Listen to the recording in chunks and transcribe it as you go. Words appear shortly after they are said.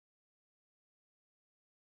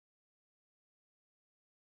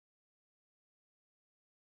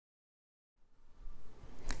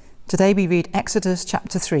Today we read Exodus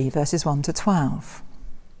chapter 3, verses 1 to 12.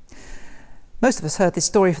 Most of us heard this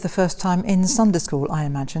story for the first time in Sunday school, I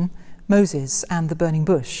imagine, Moses and the burning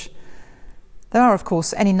bush. There are, of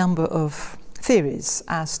course, any number of theories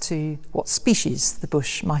as to what species the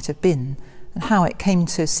bush might have been and how it came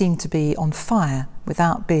to seem to be on fire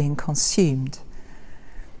without being consumed.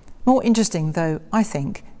 More interesting, though, I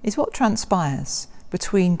think, is what transpires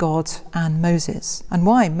between God and Moses and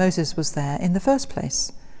why Moses was there in the first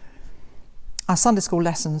place. Our Sunday school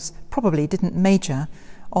lessons probably didn't major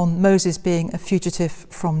on Moses being a fugitive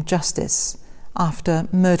from justice after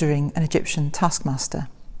murdering an Egyptian taskmaster.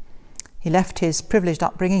 He left his privileged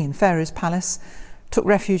upbringing in Pharaoh's palace, took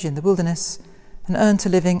refuge in the wilderness, and earned a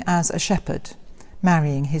living as a shepherd,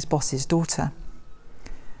 marrying his boss's daughter.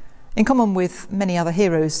 In common with many other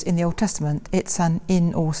heroes in the Old Testament, it's an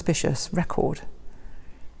inauspicious record.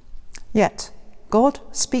 Yet, God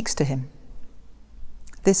speaks to him.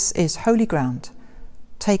 This is holy ground.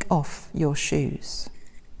 Take off your shoes.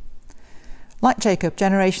 Like Jacob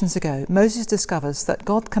generations ago, Moses discovers that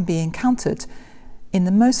God can be encountered in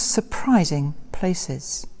the most surprising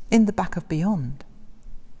places, in the back of beyond.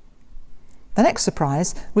 The next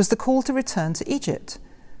surprise was the call to return to Egypt.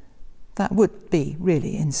 That would be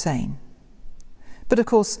really insane. But of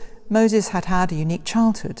course, Moses had had a unique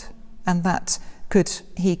childhood, and that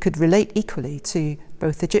he could relate equally to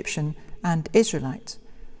both Egyptian and Israelite.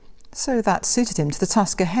 So that suited him to the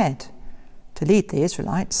task ahead, to lead the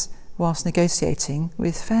Israelites whilst negotiating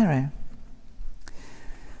with Pharaoh.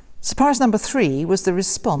 Surprise number 3 was the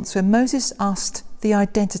response when Moses asked the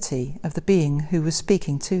identity of the being who was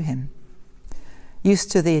speaking to him. Used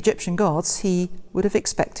to the Egyptian gods, he would have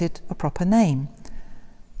expected a proper name.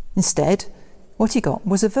 Instead, what he got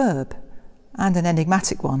was a verb, and an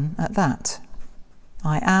enigmatic one at that.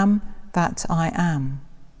 I am that I am,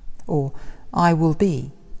 or I will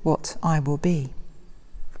be what I will be.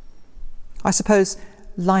 I suppose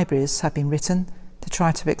libraries have been written to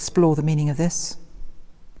try to explore the meaning of this.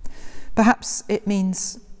 Perhaps it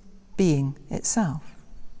means being itself,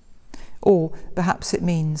 or perhaps it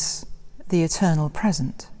means the eternal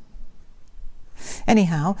present.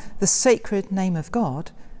 Anyhow, the sacred name of God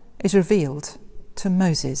is revealed to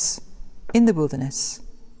Moses in the wilderness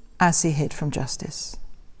as he hid from justice.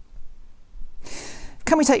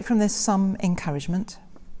 Can we take from this some encouragement?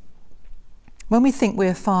 When we think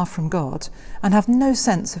we're far from God and have no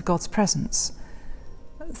sense of God's presence,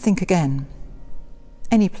 think again.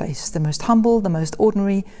 Any place, the most humble, the most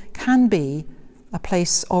ordinary, can be a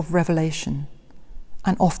place of revelation,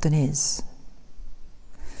 and often is.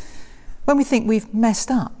 When we think we've messed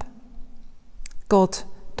up, God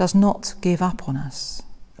does not give up on us.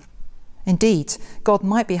 Indeed, God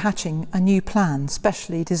might be hatching a new plan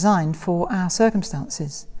specially designed for our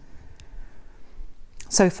circumstances.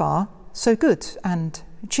 So far, so good and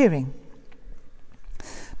cheering.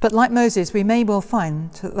 But like Moses, we may well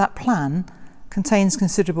find that that plan contains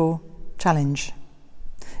considerable challenge.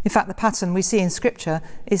 In fact, the pattern we see in Scripture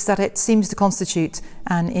is that it seems to constitute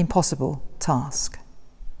an impossible task.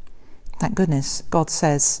 Thank goodness, God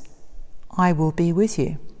says, I will be with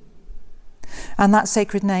you. And that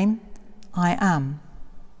sacred name, I am,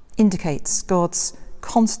 indicates God's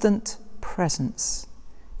constant presence,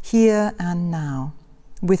 here and now,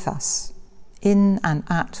 with us, in and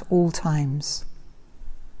at all times.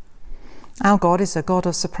 Our God is a God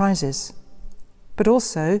of surprises, but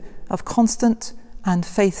also of constant and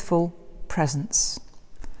faithful presence.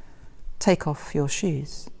 Take off your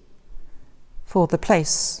shoes, for the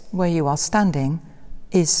place where you are standing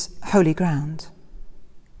is holy ground,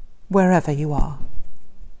 wherever you are.